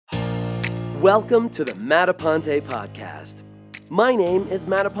Welcome to the Matt Aponte Podcast. My name is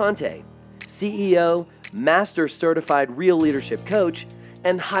Matt Aponte, CEO, Master Certified Real Leadership Coach,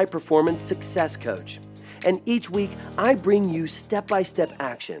 and High Performance Success Coach. And each week, I bring you step-by-step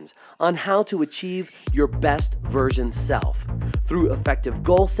actions on how to achieve your best version self through effective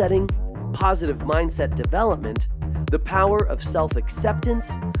goal setting, positive mindset development, the power of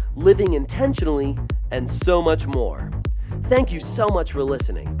self-acceptance, living intentionally, and so much more. Thank you so much for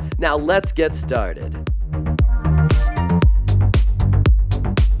listening. Now let's get started.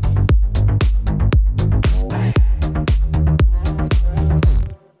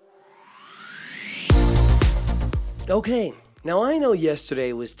 Okay, now I know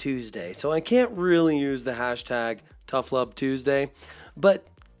yesterday was Tuesday, so I can't really use the hashtag Tough Love Tuesday, but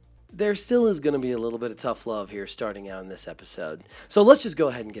there still is going to be a little bit of tough love here starting out in this episode. So let's just go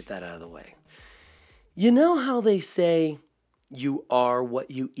ahead and get that out of the way. You know how they say you are what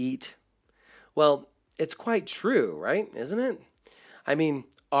you eat? Well, it's quite true, right? Isn't it? I mean,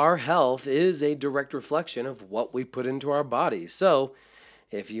 our health is a direct reflection of what we put into our bodies. So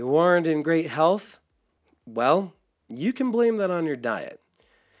if you aren't in great health, well, you can blame that on your diet.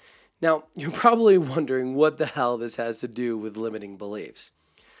 Now, you're probably wondering what the hell this has to do with limiting beliefs.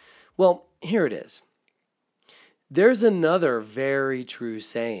 Well, here it is. There's another very true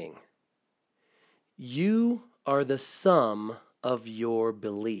saying. You are the sum of your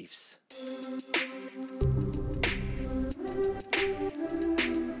beliefs.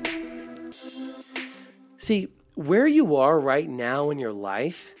 See, where you are right now in your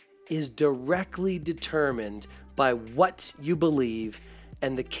life is directly determined by what you believe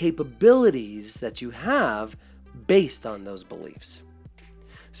and the capabilities that you have based on those beliefs.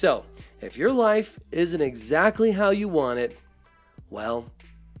 So, if your life isn't exactly how you want it, well,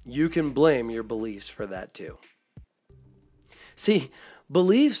 you can blame your beliefs for that too. See,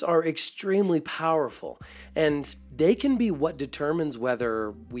 beliefs are extremely powerful, and they can be what determines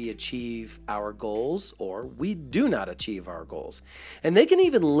whether we achieve our goals or we do not achieve our goals. And they can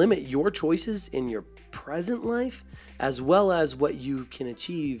even limit your choices in your present life as well as what you can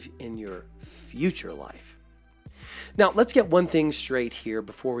achieve in your future life. Now, let's get one thing straight here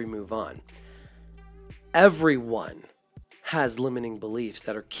before we move on. Everyone has limiting beliefs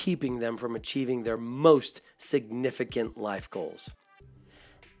that are keeping them from achieving their most significant life goals.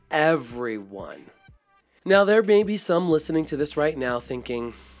 Everyone. Now, there may be some listening to this right now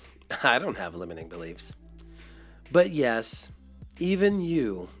thinking, I don't have limiting beliefs. But yes, even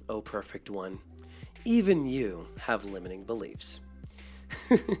you, oh perfect one, even you have limiting beliefs.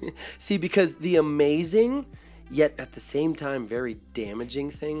 See, because the amazing, yet at the same time very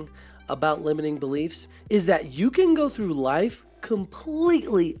damaging thing about limiting beliefs is that you can go through life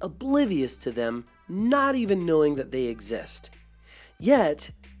completely oblivious to them, not even knowing that they exist.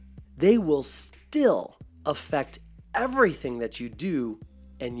 Yet, they will still affect everything that you do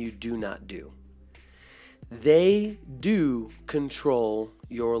and you do not do. They do control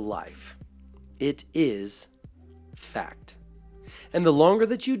your life. It is fact. And the longer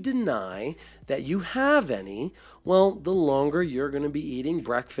that you deny that you have any, well, the longer you're going to be eating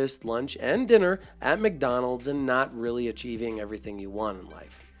breakfast, lunch, and dinner at McDonald's and not really achieving everything you want in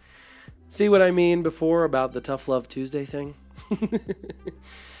life. See what I mean before about the Tough Love Tuesday thing?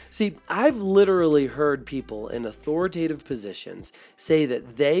 See, I've literally heard people in authoritative positions say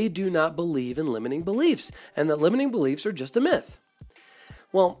that they do not believe in limiting beliefs and that limiting beliefs are just a myth.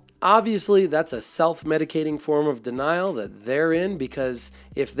 Well, obviously, that's a self-medicating form of denial that they're in because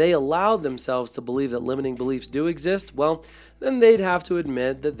if they allowed themselves to believe that limiting beliefs do exist, well, then they'd have to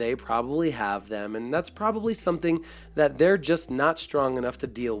admit that they probably have them, and that's probably something that they're just not strong enough to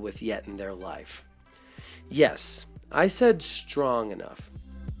deal with yet in their life. Yes, I said strong enough.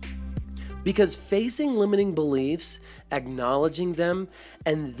 Because facing limiting beliefs, acknowledging them,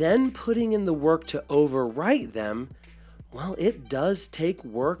 and then putting in the work to overwrite them, well, it does take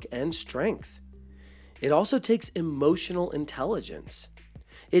work and strength. It also takes emotional intelligence.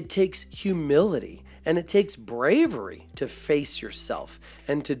 It takes humility, and it takes bravery to face yourself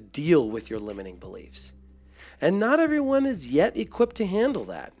and to deal with your limiting beliefs. And not everyone is yet equipped to handle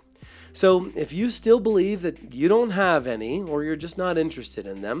that. So if you still believe that you don't have any, or you're just not interested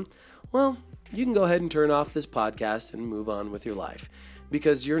in them, well, you can go ahead and turn off this podcast and move on with your life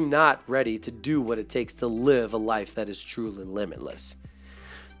because you're not ready to do what it takes to live a life that is truly limitless.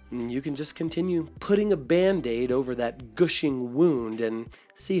 And you can just continue putting a Band-Aid over that gushing wound and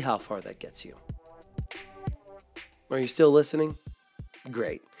see how far that gets you. Are you still listening?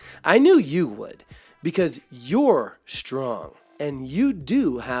 Great. I knew you would because you're strong and you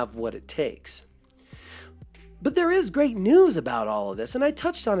do have what it takes. But there is great news about all of this, and I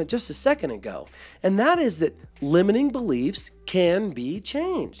touched on it just a second ago, and that is that limiting beliefs can be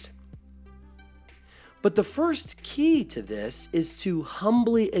changed. But the first key to this is to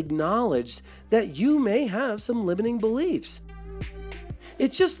humbly acknowledge that you may have some limiting beliefs.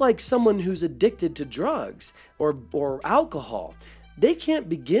 It's just like someone who's addicted to drugs or alcohol. They can't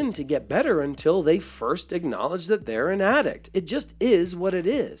begin to get better until they first acknowledge that they're an addict. It just is what it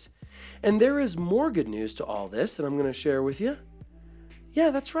is. And there is more good news to all this that I'm going to share with you. Yeah,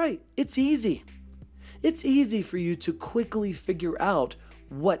 that's right. It's easy. It's easy for you to quickly figure out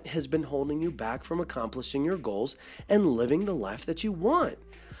what has been holding you back from accomplishing your goals and living the life that you want.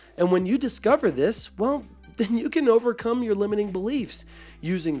 And when you discover this, well, then you can overcome your limiting beliefs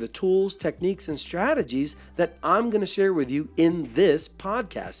using the tools, techniques, and strategies that I'm going to share with you in this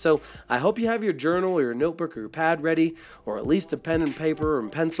podcast. So I hope you have your journal or your notebook or your pad ready, or at least a pen and paper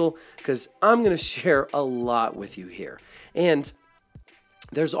and pencil, because I'm going to share a lot with you here. And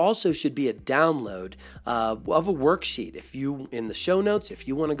there's also should be a download of a worksheet. If you, in the show notes, if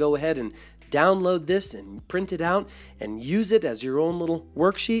you want to go ahead and download this and print it out and use it as your own little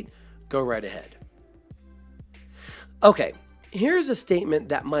worksheet, go right ahead. Okay, here's a statement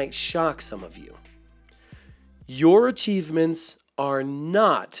that might shock some of you. Your achievements are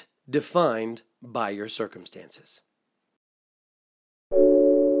not defined by your circumstances.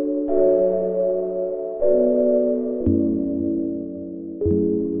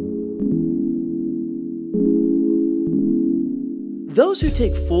 Those who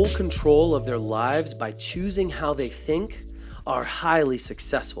take full control of their lives by choosing how they think are highly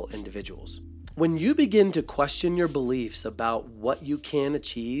successful individuals. When you begin to question your beliefs about what you can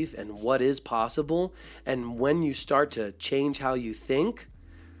achieve and what is possible, and when you start to change how you think,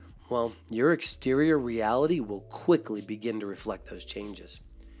 well, your exterior reality will quickly begin to reflect those changes.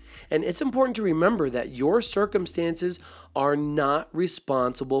 And it's important to remember that your circumstances are not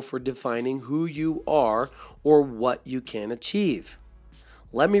responsible for defining who you are or what you can achieve.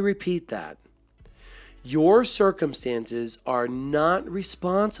 Let me repeat that. Your circumstances are not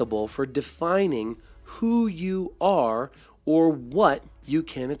responsible for defining who you are or what you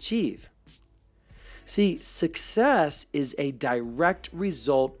can achieve. See, success is a direct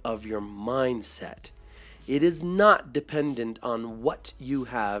result of your mindset. It is not dependent on what you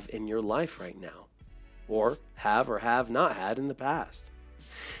have in your life right now, or have not had in the past.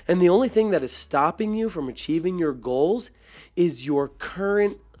 And the only thing that is stopping you from achieving your goals is your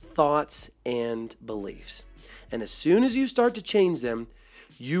current thoughts and beliefs. And as soon as you start to change them,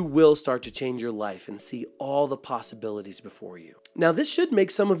 you will start to change your life and see all the possibilities before you. Now, this should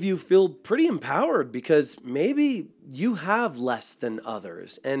make some of you feel pretty empowered because maybe you have less than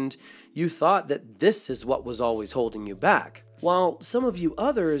others and you thought that this is what was always holding you back. While some of you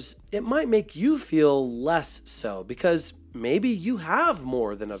others, it might make you feel less so because maybe you have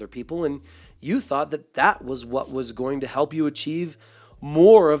more than other people and you thought that that was what was going to help you achieve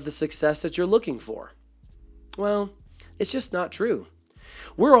more of the success that you're looking for. Well, it's just not true.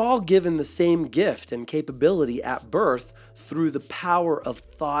 We're all given the same gift and capability at birth through the power of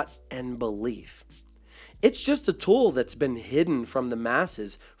thought and belief. It's just a tool that's been hidden from the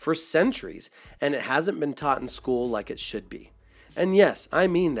masses for centuries, and it hasn't been taught in school like it should be. And yes, I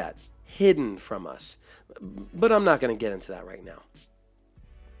mean that, hidden from us. But I'm not going to get into that right now.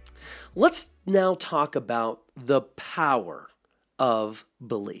 Let's now talk about the power of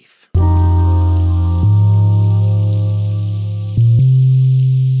belief.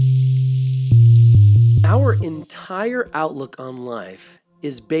 Our entire outlook on life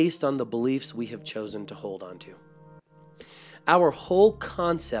is based on the beliefs we have chosen to hold on to. Our whole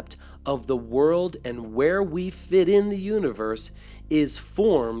concept of the world and where we fit in the universe is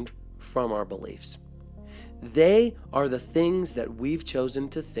formed from our beliefs. They are the things that we've chosen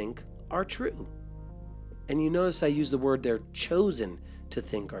to think are true. And you notice I use the word they're chosen to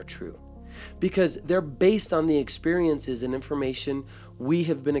think are true because they're based on the experiences and information we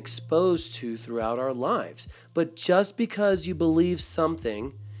have been exposed to throughout our lives. But just because you believe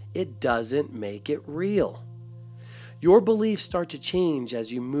something, it doesn't make it real. Your beliefs start to change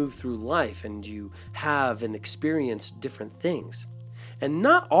as you move through life and you have and experience different things. And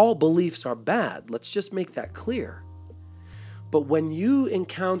not all beliefs are bad. Let's just make that clear. But when you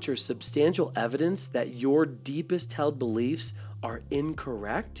encounter substantial evidence that your deepest held beliefs are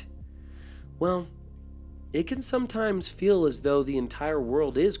incorrect, well, it can sometimes feel as though the entire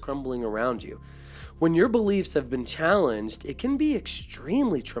world is crumbling around you. When your beliefs have been challenged, it can be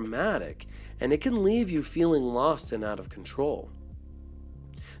extremely traumatic, and it can leave you feeling lost and out of control.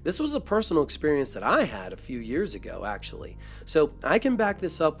 This was a personal experience that I had a few years ago, actually, so I can back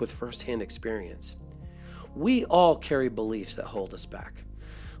this up with firsthand experience. We all carry beliefs that hold us back.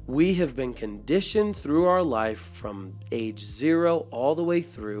 We have been conditioned through our life from age 0 all the way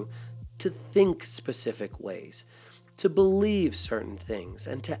through to think specific ways, to believe certain things,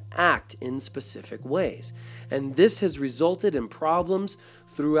 and to act in specific ways. And this has resulted in problems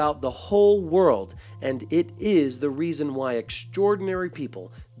throughout the whole world, and it is the reason why extraordinary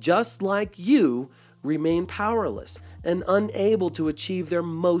people, just like you, remain powerless and unable to achieve their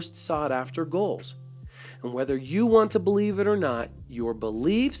most sought-after goals. And whether you want to believe it or not, your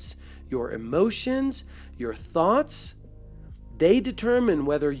beliefs, your emotions, your thoughts, they determine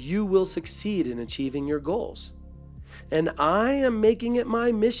whether you will succeed in achieving your goals. And I am making it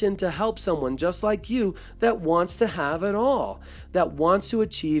my mission to help someone just like you that wants to have it all, that wants to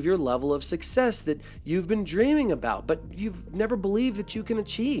achieve your level of success that you've been dreaming about, but you've never believed that you can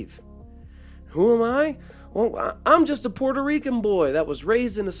achieve. Who am I? Well, I'm just a Puerto Rican boy that was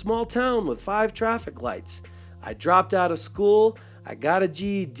raised in a small town with 5 traffic lights. I dropped out of school. I got a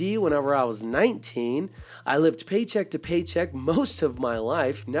GED whenever I was 19. I lived paycheck to paycheck most of my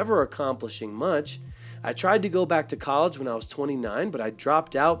life, never accomplishing much. I tried to go back to college when I was 29, but I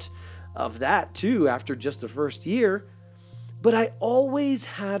dropped out of that too after just the first year. But I always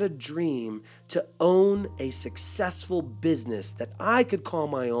had a dream to own a successful business that I could call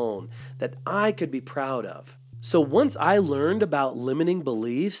my own, that I could be proud of. So once I learned about limiting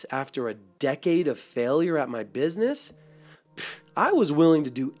beliefs after a decade of failure at my business, I was willing to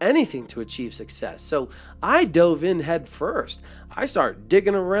do anything to achieve success. So I dove in head first. I started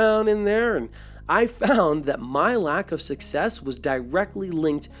digging around in there, and I found that my lack of success was directly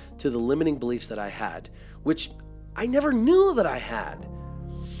linked to the limiting beliefs that I had, which I never knew that I had.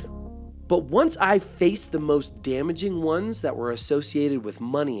 But once I faced the most damaging ones that were associated with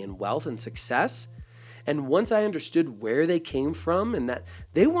money and wealth and success, and once I understood where they came from and that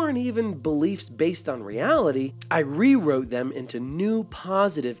they weren't even beliefs based on reality, I rewrote them into new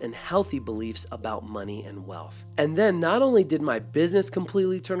positive and healthy beliefs about money and wealth. And then not only did my business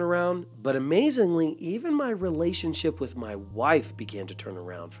completely turn around, but amazingly, even my relationship with my wife began to turn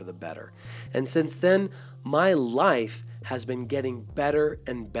around for the better. And since then, my life has been getting better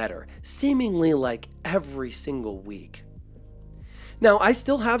and better, seemingly like every single week. Now, I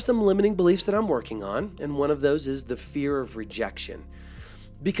still have some limiting beliefs that I'm working on, and one of those is the fear of rejection.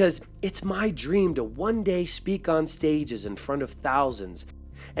 Because it's my dream to one day speak on stages in front of thousands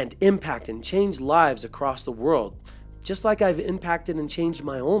and impact and change lives across the world, just like I've impacted and changed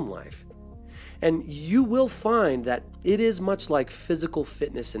my own life. And you will find that it is much like physical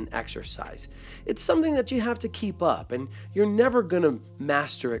fitness and exercise. It's something that you have to keep up, and you're never going to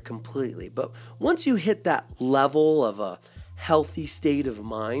master it completely. But once you hit that level of a healthy state of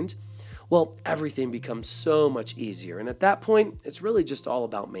mind, well, everything becomes so much easier. And at that point, it's really just all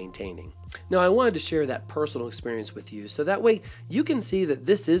about maintaining. Now, I wanted to share that personal experience with you so that way you can see that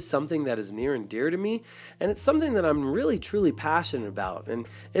this is something that is near and dear to me, and it's something that I'm really, truly passionate about, and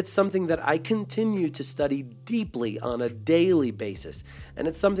it's something that I continue to study deeply on a daily basis, and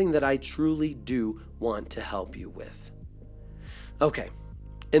it's something that I truly do want to help you with. Okay,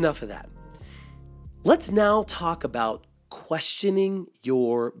 enough of that. Let's now talk about questioning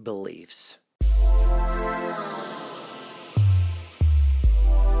your beliefs.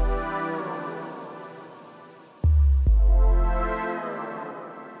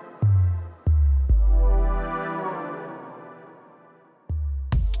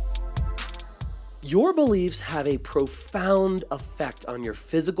 Your beliefs have a profound effect on your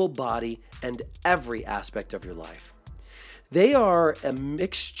physical body and every aspect of your life. They are a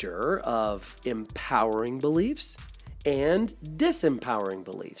mixture of empowering beliefs and disempowering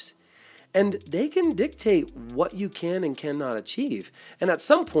beliefs. And they can dictate what you can and cannot achieve. And at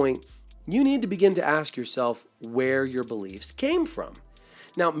some point, you need to begin to ask yourself where your beliefs came from.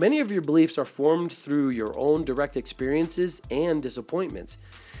 Now, many of your beliefs are formed through your own direct experiences and disappointments.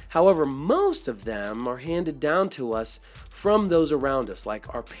 However, most of them are handed down to us from those around us,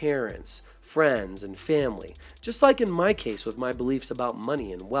 like our parents, friends, and family, just like in my case with my beliefs about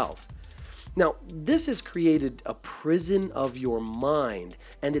money and wealth. Now, this has created a prison of your mind,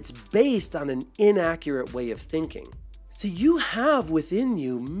 and it's based on an inaccurate way of thinking. See, you have within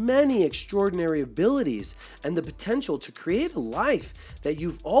you many extraordinary abilities and the potential to create a life that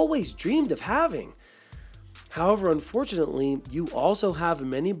you've always dreamed of having. However, unfortunately, you also have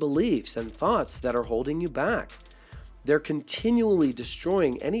many beliefs and thoughts that are holding you back. They're continually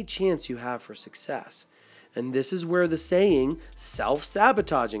destroying any chance you have for success. And this is where the saying,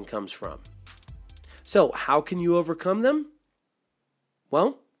 self-sabotaging, comes from. So, how can you overcome them?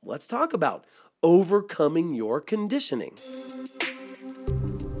 Well, let's talk about overcoming your conditioning.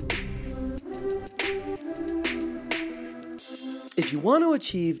 If you want to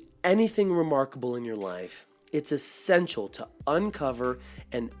achieve anything remarkable in your life, it's essential to uncover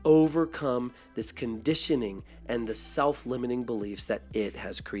and overcome this conditioning and the self-limiting beliefs that it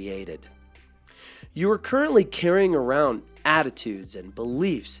has created. You are currently carrying around attitudes and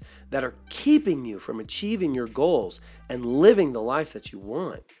beliefs that are keeping you from achieving your goals and living the life that you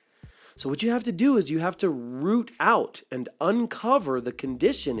want. So what you have to do is you have to root out and uncover the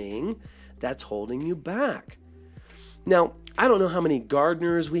conditioning that's holding you back. Now, I don't know how many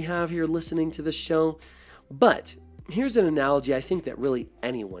gardeners we have here listening to this show, but here's an analogy I think that really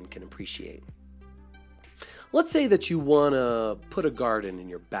anyone can appreciate. Let's say that you want to put a garden in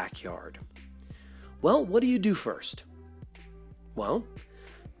your backyard. Well, what do you do first? Well,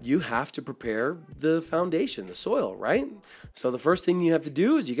 you have to prepare the foundation, the soil, right? So the first thing you have to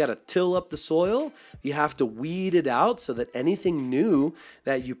do is you got to till up the soil. You have to weed it out so that anything new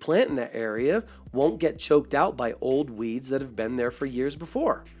that you plant in that area won't get choked out by old weeds that have been there for years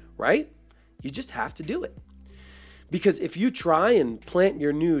before, right? You just have to do it. Because if you try and plant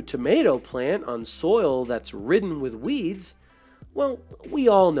your new tomato plant on soil that's ridden with weeds, well, we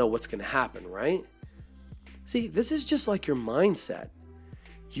all know what's going to happen, right? See, this is just like your mindset.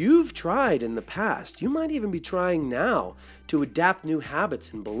 You've tried in the past, you might even be trying now to adapt new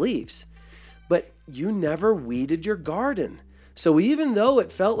habits and beliefs, but you never weeded your garden. So even though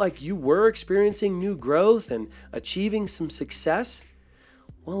it felt like you were experiencing new growth and achieving some success,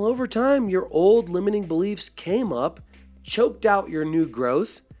 well, over time, your old limiting beliefs came up, choked out your new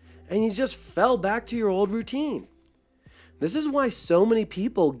growth, and you just fell back to your old routine. This is why so many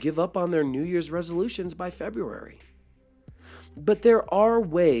people give up on their New Year's resolutions by February. But there are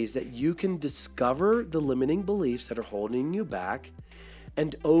ways that you can discover the limiting beliefs that are holding you back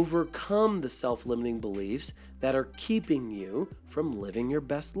and overcome the self-limiting beliefs that are keeping you from living your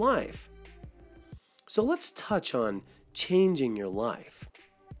best life. So let's touch on changing your life.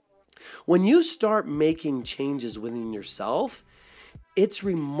 When you start making changes within yourself, it's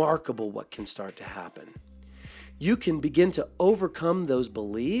remarkable what can start to happen. You can begin to overcome those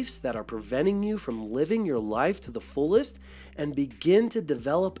beliefs that are preventing you from living your life to the fullest and begin to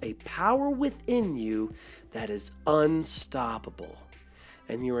develop a power within you that is unstoppable.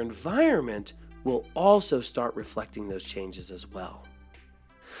 And your environment will also start reflecting those changes as well.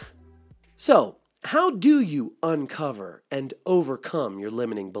 So, how do you uncover and overcome your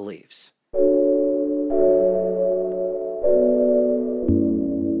limiting beliefs?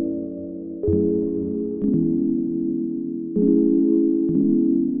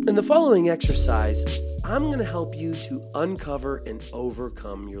 In the following exercise, I'm going to help you to uncover and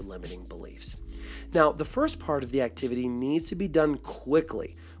overcome your limiting beliefs. Now, the first part of the activity needs to be done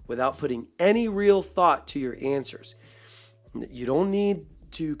quickly without putting any real thought to your answers. You don't need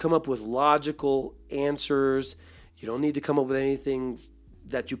to come up with logical answers. You don't need to come up with anything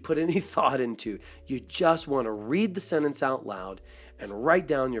that you put any thought into. You just want to read the sentence out loud and write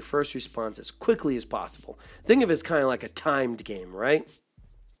down your first response as quickly as possible. Think of it as kind of like a timed game, right?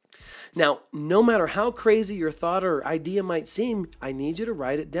 Now, no matter how crazy your thought or idea might seem, I need you to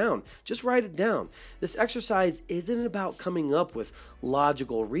write it down. Just write it down. This exercise isn't about coming up with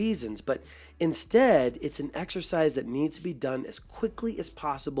logical reasons, but instead, it's an exercise that needs to be done as quickly as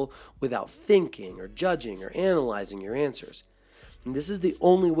possible without thinking or judging or analyzing your answers. And this is the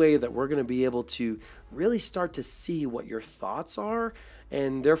only way that we're going to be able to really start to see what your thoughts are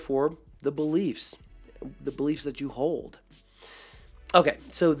and therefore the beliefs that you hold. Okay,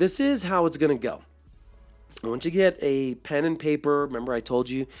 so this is how it's going to go. I want you to get a pen and paper. Remember, I told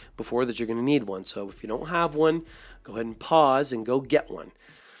you before that you're going to need one. So if you don't have one, go ahead and pause and go get one.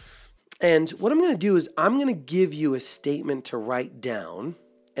 And what I'm going to do is I'm going to give you a statement to write down,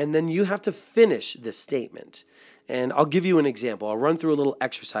 and then you have to finish this statement. And I'll give you an example. I'll run through a little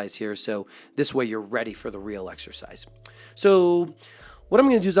exercise here, so this way you're ready for the real exercise. So what I'm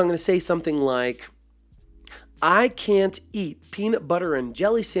going to do is I'm going to say something like, I can't eat peanut butter and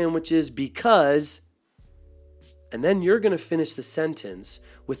jelly sandwiches because, and then you're going to finish the sentence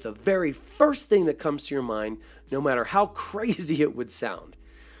with the very first thing that comes to your mind, no matter how crazy it would sound.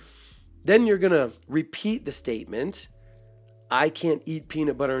 Then you're going to repeat the statement, I can't eat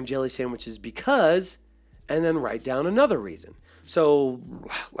peanut butter and jelly sandwiches because, and then write down another reason. So,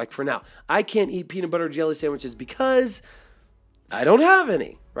 like for now, I can't eat peanut butter and jelly sandwiches because I don't have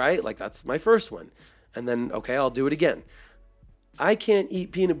any, right? Like that's my first one. And then, okay, I'll do it again. I can't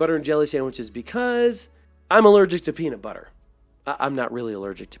eat peanut butter and jelly sandwiches because I'm allergic to peanut butter. I'm not really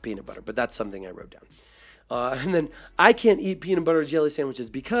allergic to peanut butter, but that's something I wrote down. And then I can't eat peanut butter and jelly sandwiches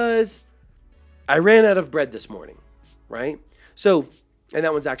because I ran out of bread this morning, right? So, and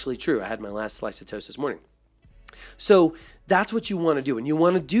that one's actually true. I had my last slice of toast this morning. So That's what you want to do. And you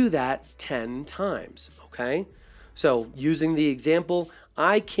want to do that 10 times, okay? So using the example,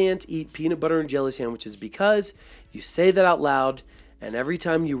 I can't eat peanut butter and jelly sandwiches because you say that out loud, and every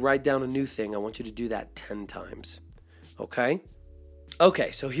time you write down a new thing, I want you to do that 10 times, okay?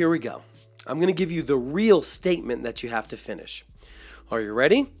 Okay, so here we go. I'm going to give you the real statement that you have to finish. Are you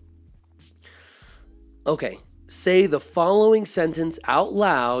ready? Okay, say the following sentence out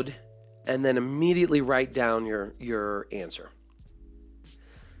loud and then immediately write down your answer.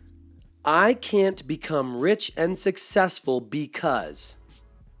 I can't become rich and successful because,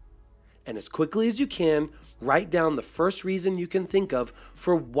 and as quickly as you can, write down the first reason you can think of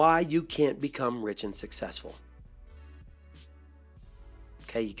for why you can't become rich and successful.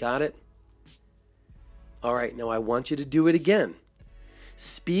 Okay, you got it? All right, now I want you to do it again.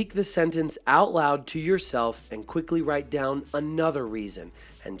 Speak the sentence out loud to yourself and quickly write down another reason.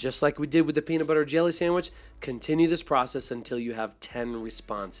 And just like we did with the peanut butter jelly sandwich, continue this process until you have 10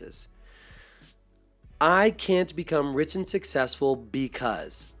 responses. I can't become rich and successful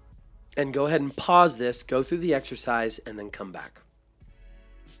because. And go ahead and pause this, go through the exercise, and then come back.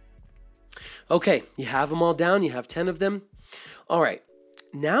 Okay, you have them all down. You have 10 of them. All right,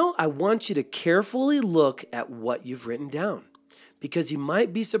 now I want you to carefully look at what you've written down, because you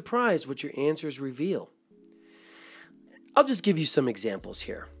might be surprised what your answers reveal. I'll just give you some examples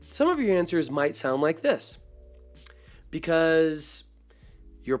here. Some of your answers might sound like this. Because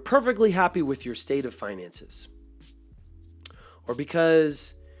you're perfectly happy with your state of finances. Or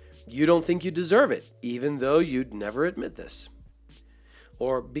because you don't think you deserve it, even though you'd never admit this.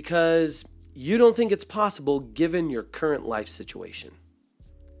 Or because you don't think it's possible given your current life situation.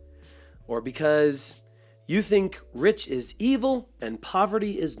 Or because you think rich is evil and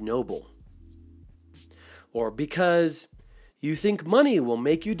poverty is noble. Or because you think money will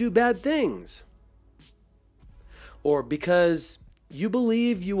make you do bad things. Or because you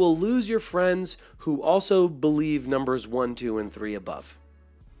believe you will lose your friends who also believe numbers 1, 2, and 3 above.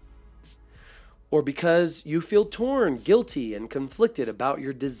 Or because you feel torn, guilty, and conflicted about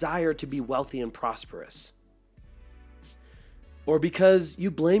your desire to be wealthy and prosperous. Or because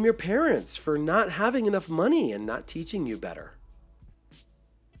you blame your parents for not having enough money and not teaching you better.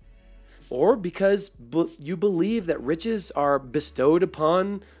 Or because you believe that riches are bestowed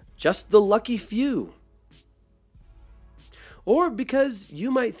upon just the lucky few. Or because you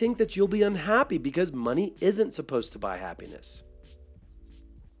might think that you'll be unhappy because money isn't supposed to buy happiness.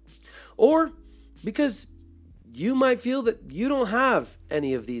 Or because you might feel that you don't have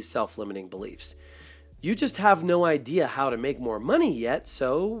any of these self-limiting beliefs. You just have no idea how to make more money yet,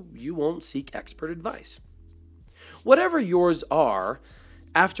 so you won't seek expert advice. Whatever yours are,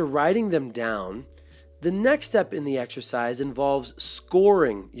 after writing them down, the next step in the exercise involves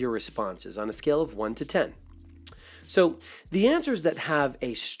scoring your responses on a scale of 1 to 10. So the answers that have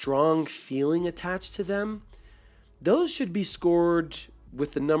a strong feeling attached to them, those should be scored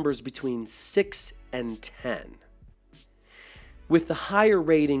with the numbers between 6 and 10. With the higher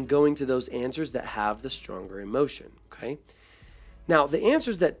rating going to those answers that have the stronger emotion, okay? Now, the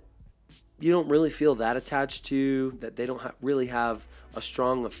answers that you don't really feel that attached to, that they don't really have a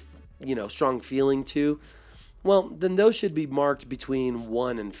strong feeling to, well, then those should be marked between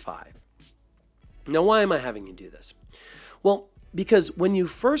 1 and 5. Now, why am I having you do this? Well, because when you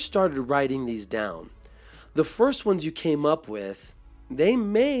first started writing these down, the first ones you came up with, they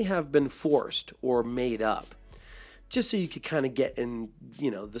may have been forced or made up, just so you could kind of get in,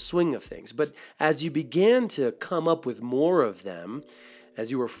 the swing of things. But as you began to come up with more of them,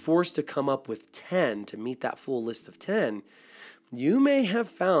 as you were forced to come up with 10 to meet that full list of 10, you may have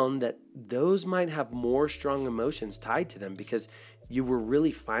found that those might have more strong emotions tied to them because you were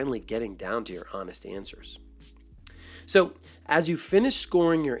really finally getting down to your honest answers. So as you finish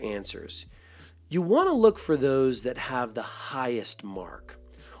scoring your answers, you want to look for those that have the highest mark,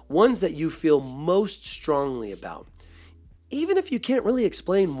 ones that you feel most strongly about. Even if you can't really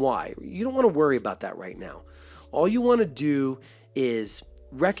explain why, you don't want to worry about that right now. All you want to do is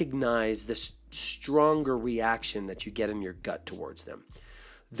recognize the stronger reaction that you get in your gut towards them.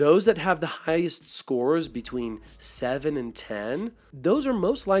 Those that have the highest scores between 7 and 10, those are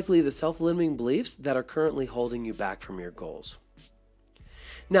most likely the self-limiting beliefs that are currently holding you back from your goals.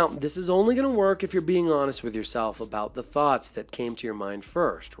 Now, this is only going to work if you're being honest with yourself about the thoughts that came to your mind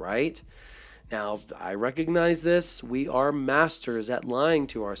first, right? Now, I recognize this. We are masters at lying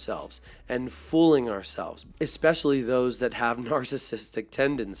to ourselves and fooling ourselves, especially those that have narcissistic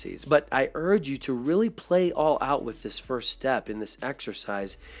tendencies. But I urge you to really play all out with this first step in this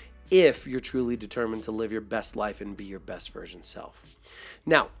exercise if you're truly determined to live your best life and be your best version self.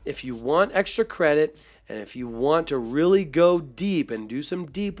 Now, if you want extra credit And if you want to really go deep and do some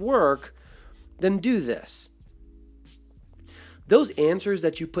deep work, then do this. Those answers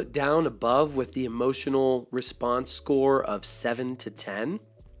that you put down above with the emotional response score of 7 to 10,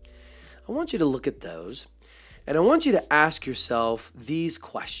 I want you to look at those, and I want you to ask yourself these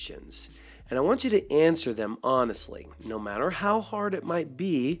questions, and I want you to answer them honestly, no matter how hard it might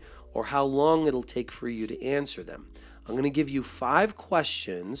be or how long it'll take for you to answer them. I'm going to give you 5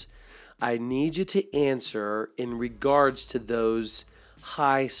 questions I need you to answer in regards to those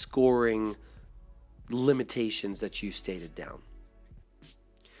high scoring limitations that you stated down.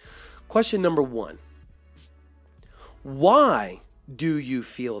 Question number 1. Why do you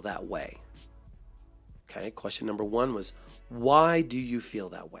feel that way? Okay, question number 1 was, why do you feel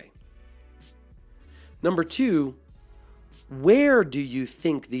that way? Number 2, where do you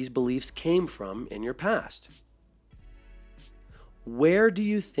think these beliefs came from in your past? Where do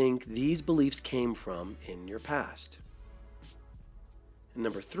you think these beliefs came from in your past? And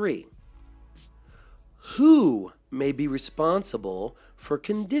number 3, who may be responsible for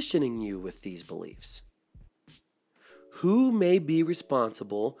conditioning you with these beliefs? Who may be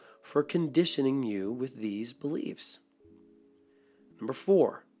responsible for conditioning you with these beliefs? Number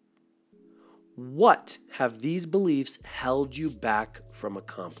 4, what have these beliefs held you back from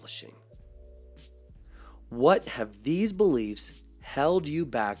accomplishing? What have these beliefs held you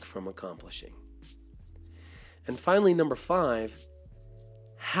back from accomplishing? And finally, number 5,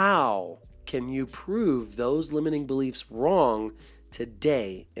 how can you prove those limiting beliefs wrong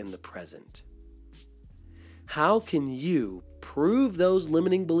today in the present? How can you prove those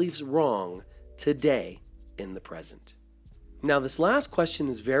limiting beliefs wrong today in the present? Now, this last question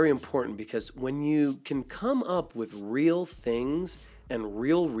is very important because when you can come up with real things and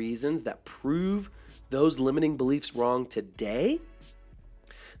real reasons that prove those limiting beliefs wrong today,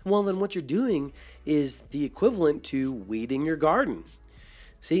 well, then what you're doing is the equivalent to weeding your garden.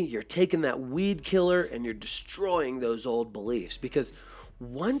 See, you're taking that weed killer and you're destroying those old beliefs, because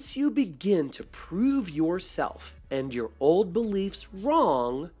once you begin to prove yourself and your old beliefs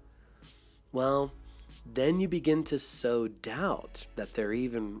wrong, well, then you begin to sow doubt that they're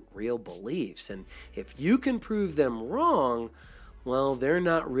even real beliefs. And if you can prove them wrong, well, they're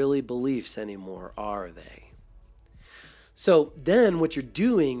not really beliefs anymore, are they? So then what you're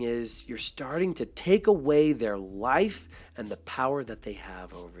doing is you're starting to take away their life and the power that they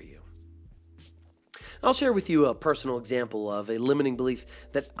have over you. I'll share with you a personal example of a limiting belief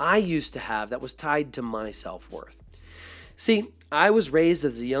that I used to have that was tied to my self-worth. See, I was raised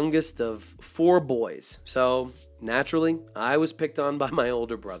as the youngest of 4 boys, so naturally, I was picked on by my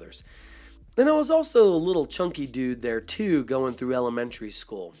older brothers. And I was also a little chunky dude there too, going through elementary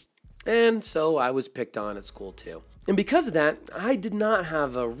school. And so I was picked on at school too. And because of that, I did not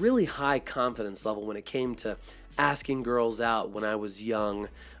have a really high confidence level when it came to asking girls out when I was young,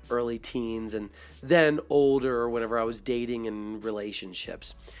 early teens, and then older whenever I was dating and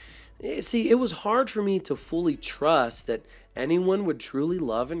relationships. See, it was hard for me to fully trust that anyone would truly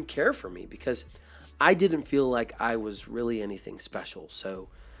love and care for me because I didn't feel like I was really anything special. So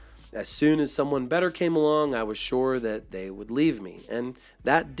as soon as someone better came along, I was sure that they would leave me. And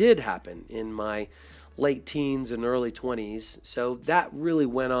that did happen in my late teens and early 20s. So that really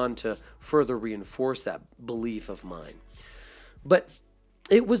went on to further reinforce that belief of mine. But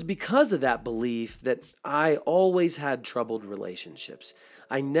it was because of that belief that I always had troubled relationships.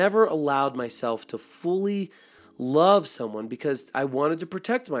 I never allowed myself to fully love someone because I wanted to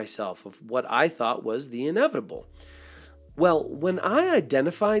protect myself of what I thought was the inevitable. Well, when I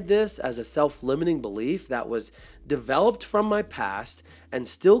identified this as a self-limiting belief that was developed from my past and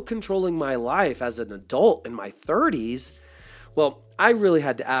still controlling my life as an adult in my 30s, well, I really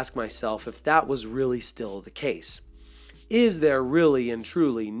had to ask myself if that was really still the case. Is there really and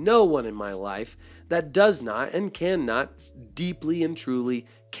truly no one in my life that does not and cannot deeply and truly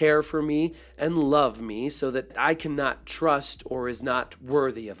care for me and love me so that I cannot trust or is not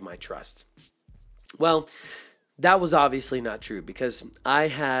worthy of my trust? Well, that was obviously not true because I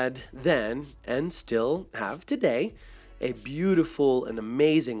had then and still have today a beautiful and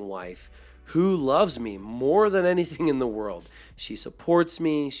amazing wife who loves me more than anything in the world. She supports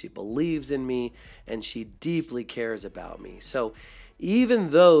me, she believes in me, and she deeply cares about me. So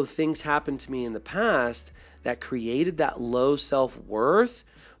even though things happened to me in the past that created that low self-worth,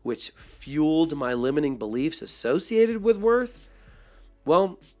 which fueled my limiting beliefs associated with worth,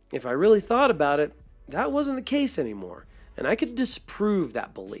 well, if I really thought about it, that wasn't the case anymore. And I could disprove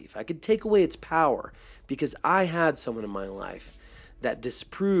that belief. I could take away its power because I had someone in my life that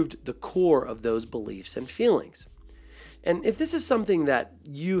disproved the core of those beliefs and feelings. And if this is something that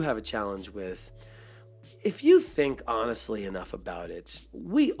you have a challenge with, If you think honestly enough about it,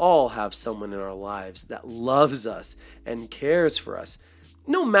 we all have someone in our lives that loves us and cares for us,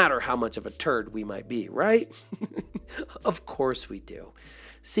 no matter how much of a turd we might be, right? Of course we do.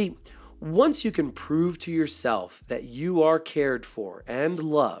 See, once you can prove to yourself that you are cared for and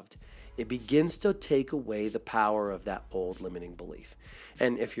loved, it begins to take away the power of that old limiting belief.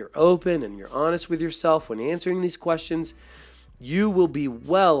 And if you're open and you're honest with yourself when answering these questions, you will be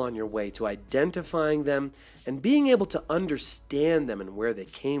well on your way to identifying them and being able to understand them and where they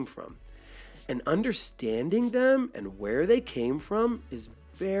came from. And understanding them and where they came from is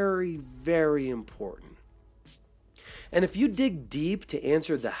very, very important. And if you dig deep to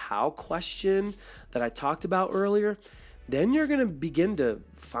answer the how question that I talked about earlier, then you're going to begin to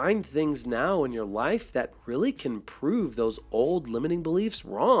find things now in your life that really can prove those old limiting beliefs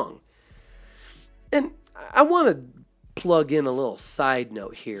wrong. And I want to plug in a little side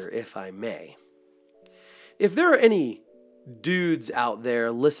note here, if I may. If there are any dudes out there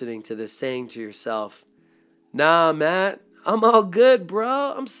listening to this saying to yourself, "Nah, Matt, I'm all good,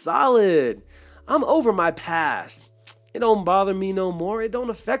 bro. I'm solid. I'm over my past. It don't bother me no more. It don't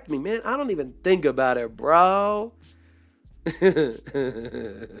affect me, man. I don't even think about it, bro."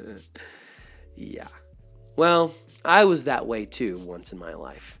 Yeah. Well, I was that way too once in my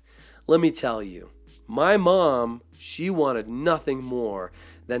life. Let me tell you, my mom, she wanted nothing more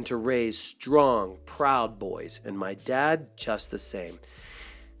than to raise strong, proud boys, and my dad just the same.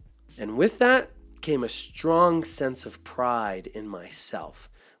 And with that came a strong sense of pride in myself.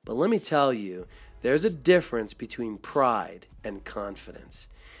 But let me tell you, there's a difference between pride and confidence.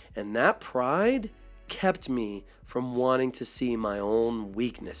 And that pride kept me from wanting to see my own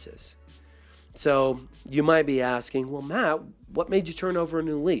weaknesses. So you might be asking, well, Matt, what made you turn over a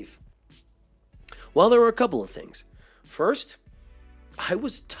new leaf? Well, there were a couple of things. First, I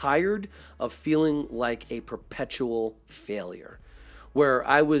was tired of feeling like a perpetual failure, where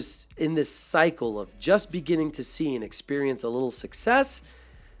I was in this cycle of just beginning to see and experience a little success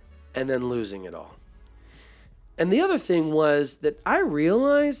and then losing it all. And the other thing was that I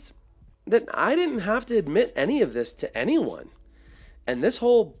realized that I didn't have to admit any of this to anyone. And this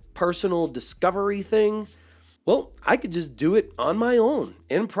whole personal discovery thing, well, I could just do it on my own,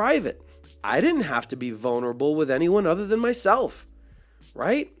 in private. I didn't have to be vulnerable with anyone other than myself,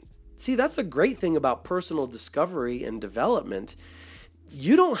 right? See, that's the great thing about personal discovery and development.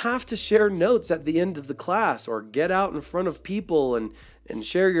 You don't have to share notes at the end of the class or get out in front of people and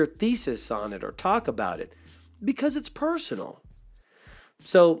share your thesis on it or talk about it because it's personal.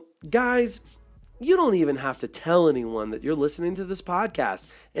 So, guys, you don't even have to tell anyone that you're listening to this podcast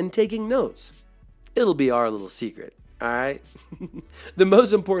and taking notes. It'll be our little secret, all right? The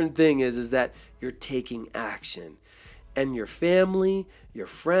most important thing is that you're taking action. And your family, your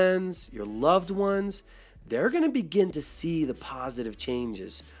friends, your loved ones, they're going to begin to see the positive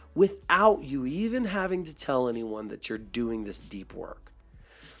changes without you even having to tell anyone that you're doing this deep work.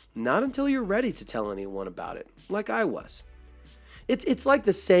 Not until you're ready to tell anyone about it, like I was. It's like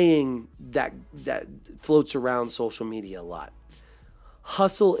the saying that floats around social media a lot.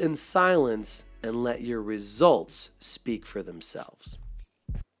 Hustle in silence and let your results speak for themselves.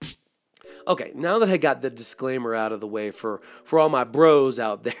 Okay, now that I got the disclaimer out of the way for all my bros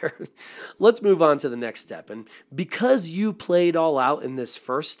out there, let's move on to the next step. And because you played all out in this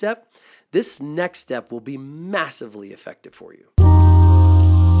first step, this next step will be massively effective for you.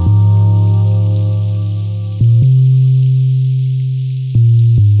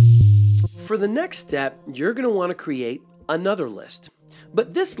 For the next step, you're going to want to create another list.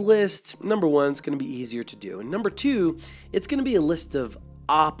 But this list, number one, is going to be easier to do. And number two, it's going to be a list of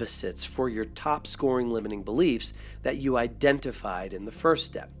opposites for your top scoring limiting beliefs that you identified in the first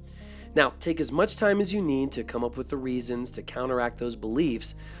step. Now, take as much time as you need to come up with the reasons to counteract those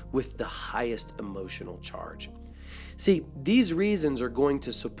beliefs with the highest emotional charge. See, these reasons are going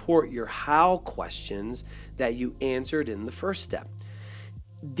to support your how questions that you answered in the first step.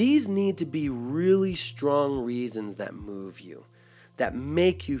 These need to be really strong reasons that move you, that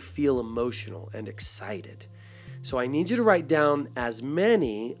make you feel emotional and excited. So I need you to write down as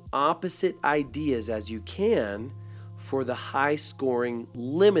many opposite ideas as you can for the high-scoring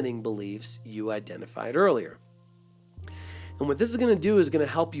limiting beliefs you identified earlier. And what this is going to do is going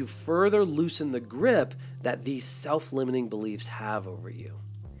to help you further loosen the grip that these self-limiting beliefs have over you.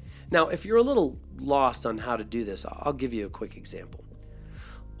 Now, if you're a little lost on how to do this, I'll give you a quick example.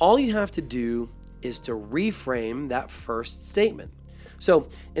 All you have to do is to reframe that first statement. So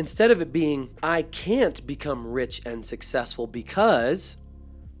instead of it being, I can't become rich and successful because,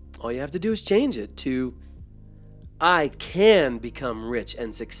 all you have to do is change it to, I can become rich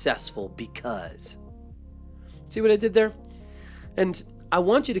and successful because. See what I did there? And I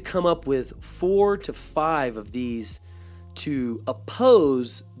want you to come up with 4 to 5 of these to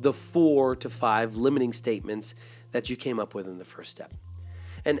oppose the 4 to 5 limiting statements that you came up with in the first step.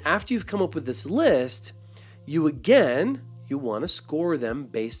 And after you've come up with this list, you want to score them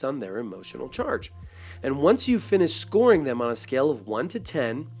based on their emotional charge. And once you've finished scoring them on a scale of 1 to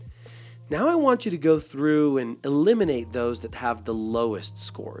 10, now I want you to go through and eliminate those that have the lowest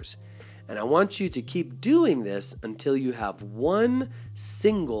scores. And I want you to keep doing this until you have one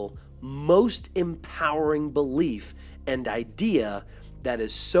single, most empowering belief and idea that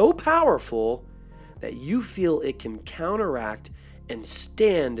is so powerful that you feel it can counteract and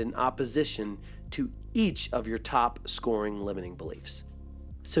stand in opposition to each of your top scoring limiting beliefs.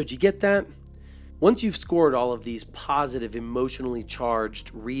 So did you get that? Once you've scored all of these positive, emotionally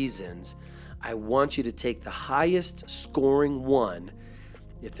charged reasons, I want you to take the highest scoring one.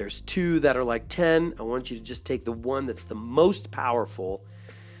 If there's 2 that are like 10, I want you to just take the one that's the most powerful,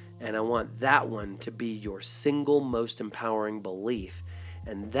 and I want that one to be your single most empowering belief.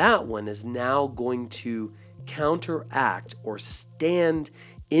 And that one is now going to counteract or stand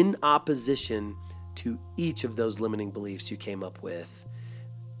in opposition to each of those limiting beliefs you came up with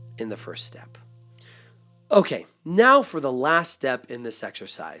in the first step. Okay, now for the last step in this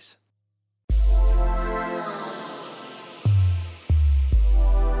exercise.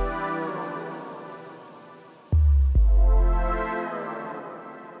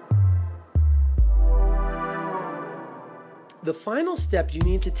 The final step you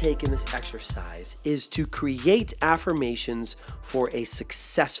need to take in this exercise is to create affirmations for a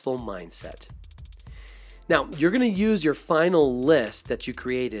successful mindset. Now, you're going to use your final list that you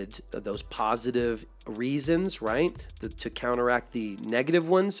created, those positive reasons, right, to counteract the negative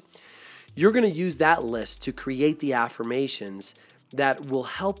ones. You're going to use that list to create the affirmations that will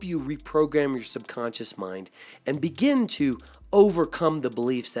help you reprogram your subconscious mind and begin to overcome the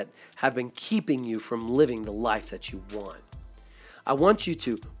beliefs that have been keeping you from living the life that you want. I want you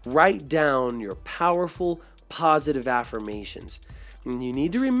to write down your powerful, positive affirmations. And you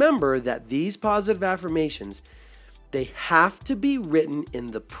need to remember that these positive affirmations, they have to be written in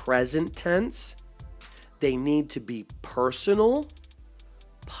the present tense. They need to be personal,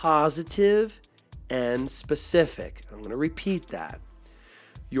 positive, and specific. I'm going to repeat that.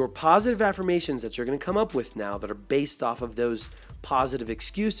 Your positive affirmations that you're going to come up with now that are based off of those positive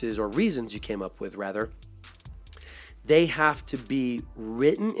excuses or reasons you came up with, rather, they have to be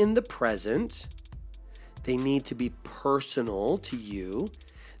written in the present. They need to be personal to you.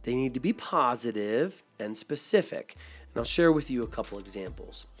 They need to be positive and specific. And I'll share with you a couple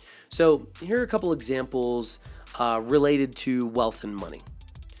examples. So here are a couple examples related to wealth and money.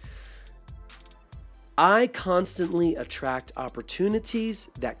 I constantly attract opportunities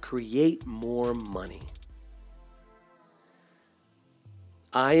that create more money.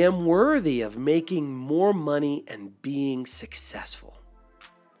 I am worthy of making more money and being successful.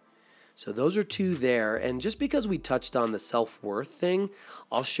 So those are 2 there. And just because we touched on the self-worth thing,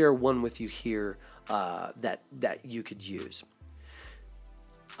 I'll share one with you here that you could use.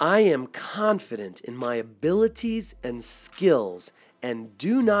 I am confident in my abilities and skills and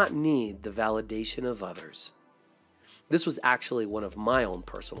do not need the validation of others. This was actually one of my own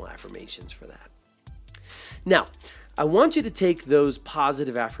personal affirmations for that. Now, I want you to take those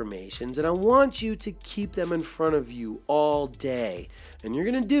positive affirmations and I want you to keep them in front of you all day. And you're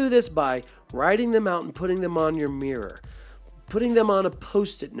going to do this by writing them out and putting them on your mirror, putting them on a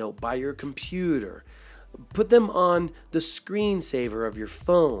Post-it note by your computer, put them on the screensaver of your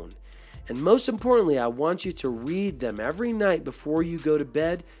phone. And most importantly, I want you to read them every night before you go to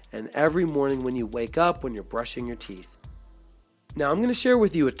bed and every morning when you wake up, when you're brushing your teeth. Now, I'm going to share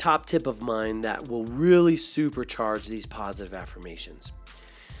with you a top tip of mine that will really supercharge these positive affirmations.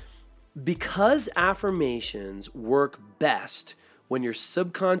 Because affirmations work best when your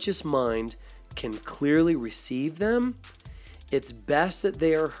subconscious mind can clearly receive them, it's best that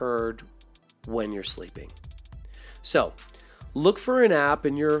they are heard when you're sleeping. So, look for an app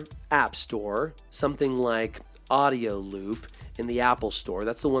in your app store, something like Audio Loop in the Apple Store.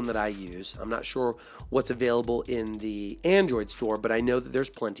 That's the one that I use. I'm not sure what's available in the Android store, but I know that there's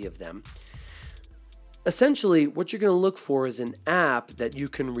plenty of them. Essentially, what you're going to look for is an app that you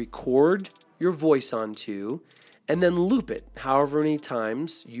can record your voice onto and then loop it however many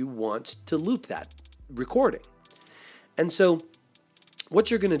times you want to loop that recording. And so what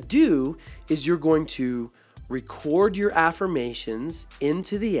you're going to do is you're going to record your affirmations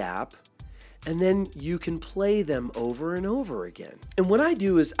into the app, and then you can play them over and over again. And what I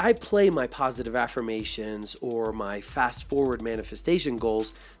do is I play my positive affirmations or my fast forward manifestation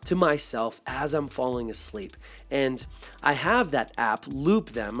goals to myself as I'm falling asleep. And I have that app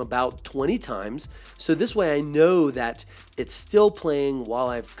loop them about 20 times. So this way I know that it's still playing while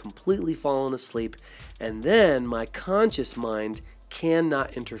I've completely fallen asleep. And then my conscious mind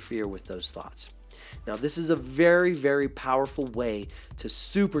cannot interfere with those thoughts. Now, this is a very, very powerful way to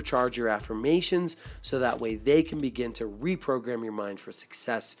supercharge your affirmations so that way they can begin to reprogram your mind for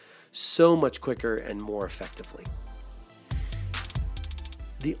success so much quicker and more effectively.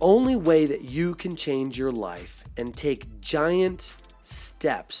 The only way that you can change your life and take giant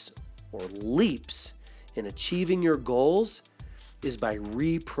steps or leaps in achieving your goals is by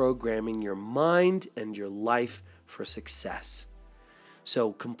reprogramming your mind and your life for success.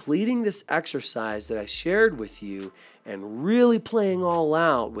 So completing this exercise that I shared with you and really playing all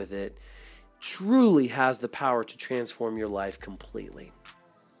out with it truly has the power to transform your life completely.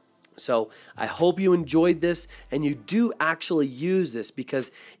 So I hope you enjoyed this and you do actually use this because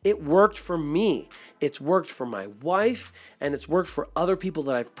it worked for me. It's worked for my wife and it's worked for other people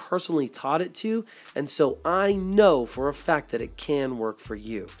that I've personally taught it to. And so I know for a fact that it can work for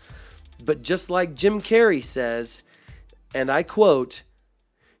you. But just like Jim Carrey says, and I quote,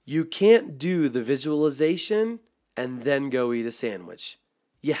 "You can't do the visualization and then go eat a sandwich.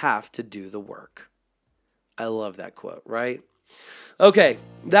 You have to do the work." I love that quote, right? Okay,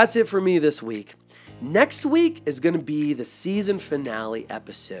 that's it for me this week. Next week is going to be the season finale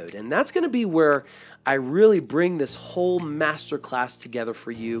episode, and that's going to be where I really bring this whole masterclass together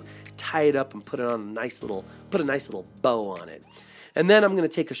for you, tie it up and put a nice little bow on it. And then I'm going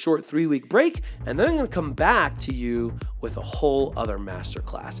to take a short 3-week break, and then I'm going to come back to you with a whole other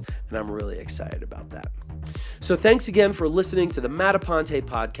masterclass, and I'm really excited about that. So thanks again for listening to the Matt Aponte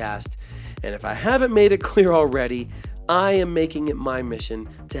podcast, and if I haven't made it clear already, I am making it my mission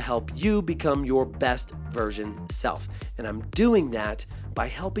to help you become your best version self, and I'm doing that by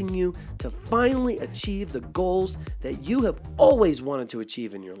helping you to finally achieve the goals that you have always wanted to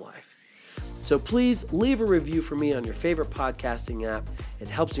achieve in your life. So please leave a review for me on your favorite podcasting app. It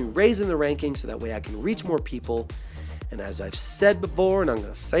helps me raise in the rankings so that way I can reach more people. And as I've said before, and I'm going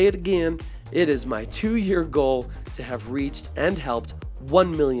to say it again, it is my 2-year goal to have reached and helped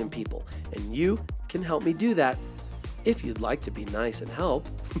 1 million people. And you can help me do that if you'd like to be nice and help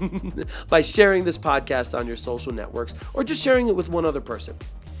by sharing this podcast on your social networks or just sharing it with one other person.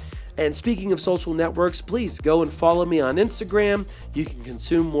 And speaking of social networks, please go and follow me on Instagram. You can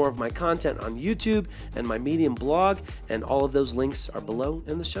consume more of my content on YouTube and my Medium blog, and all of those links are below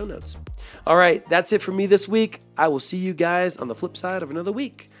in the show notes. All right, that's it for me this week. I will see you guys on the flip side of another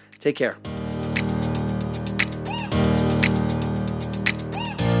week. Take care.